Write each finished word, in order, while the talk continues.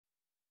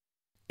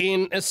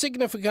In a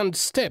significant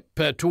step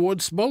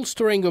towards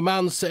bolstering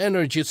Oman's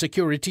energy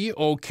security,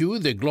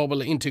 OQ, the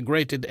Global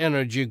Integrated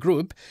Energy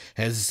Group,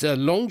 has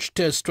launched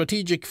a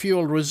strategic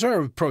fuel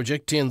reserve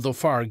project in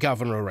Dhofar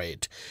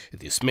Governorate.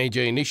 This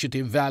major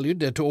initiative,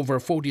 valued at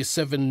over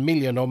 47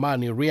 million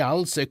Omani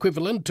rials,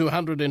 equivalent to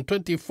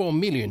 $124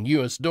 million,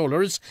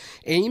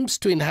 aims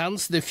to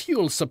enhance the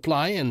fuel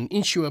supply and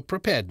ensure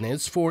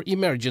preparedness for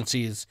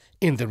emergencies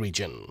in the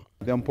region.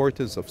 The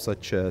importance of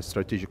such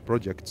strategic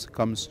projects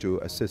comes to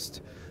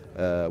assist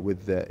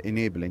with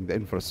enabling the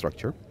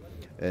infrastructure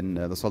in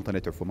the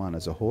Sultanate of Oman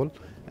as a whole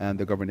and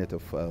the Governorate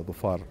of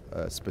Dhofar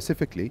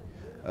specifically.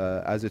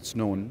 As it's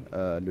known,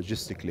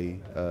 logistically,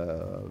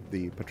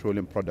 the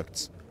petroleum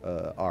products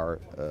are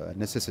a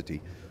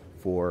necessity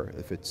for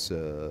if it's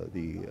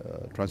the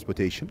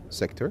transportation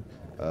sector,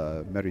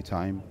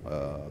 maritime,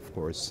 of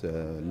course,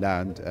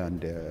 land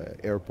and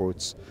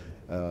airports.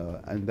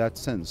 In that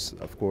sense,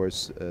 of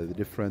course, the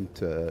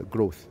different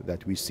growth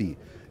that we see,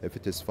 if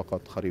it is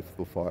faqat Kharif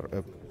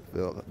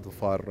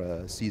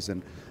Dhofar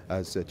season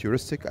as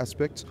touristic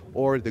aspects,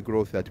 or the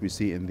growth that we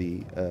see in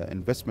the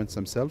investments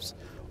themselves,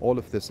 all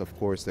of this, of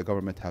course, the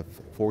government have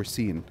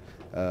foreseen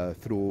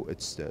through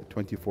its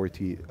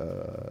 2040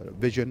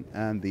 vision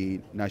and the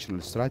national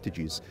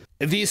strategies.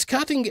 This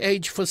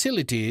cutting-edge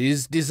facility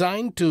is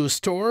designed to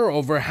store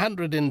over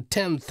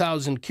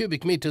 110,000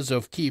 cubic meters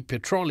of key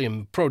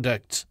petroleum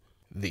products.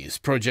 This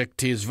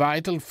project is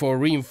vital for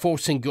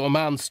reinforcing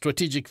Oman's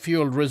strategic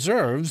fuel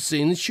reserves,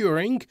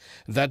 ensuring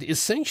that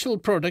essential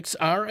products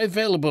are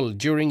available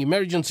during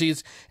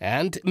emergencies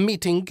and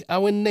meeting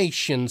our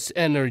nation's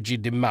energy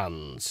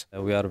demands.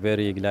 We are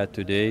very glad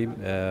today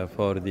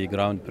for the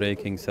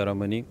groundbreaking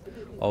ceremony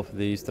of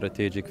the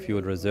strategic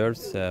fuel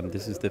reserves.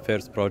 This is the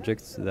first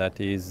project that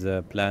is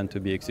planned to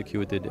be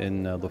executed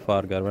in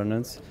Dhofar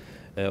governance.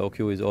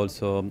 OQ is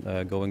also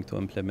going to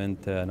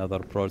implement another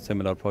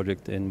similar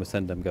project in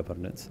Musandam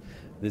governance.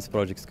 This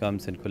project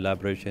comes in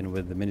collaboration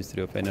with the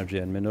Ministry of Energy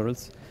and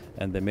Minerals,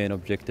 and the main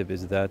objective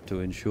is that to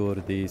ensure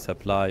the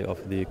supply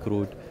of the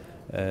crude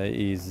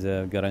is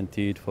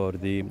guaranteed for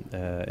the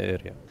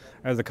area.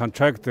 As a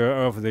contractor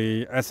of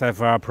the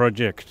SFR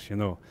project,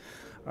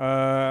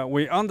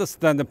 we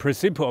understand the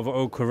principle of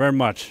OQ very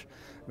much.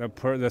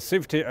 The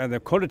safety and the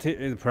quality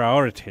is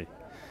priority.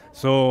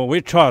 So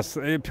we trust,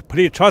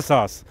 please trust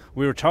us.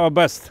 We will try our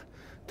best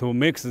to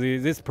make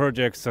this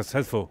project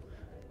successful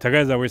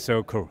together with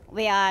OQ.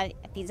 We are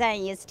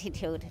Design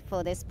Institute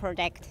for this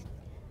project.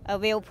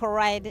 We will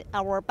provide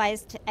our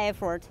best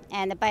effort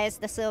and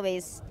best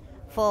service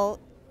for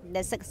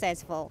the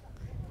successful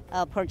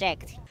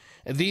project.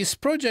 This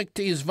project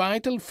is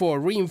vital for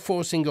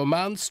reinforcing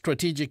Oman's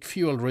strategic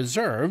fuel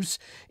reserves,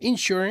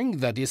 ensuring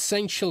that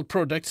essential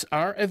products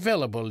are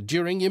available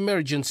during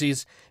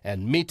emergencies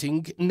and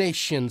meeting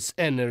nation's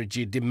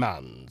energy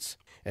demands.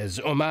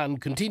 As Oman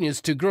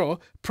continues to grow,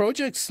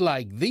 projects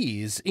like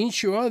these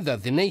ensure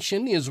that the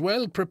nation is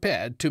well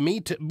prepared to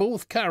meet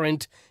both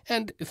current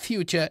and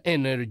future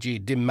energy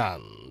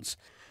demands.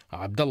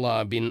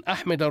 Abdullah bin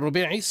Ahmed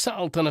Al-Rubi'i,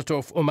 Sultanate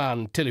of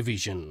Oman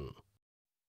Television.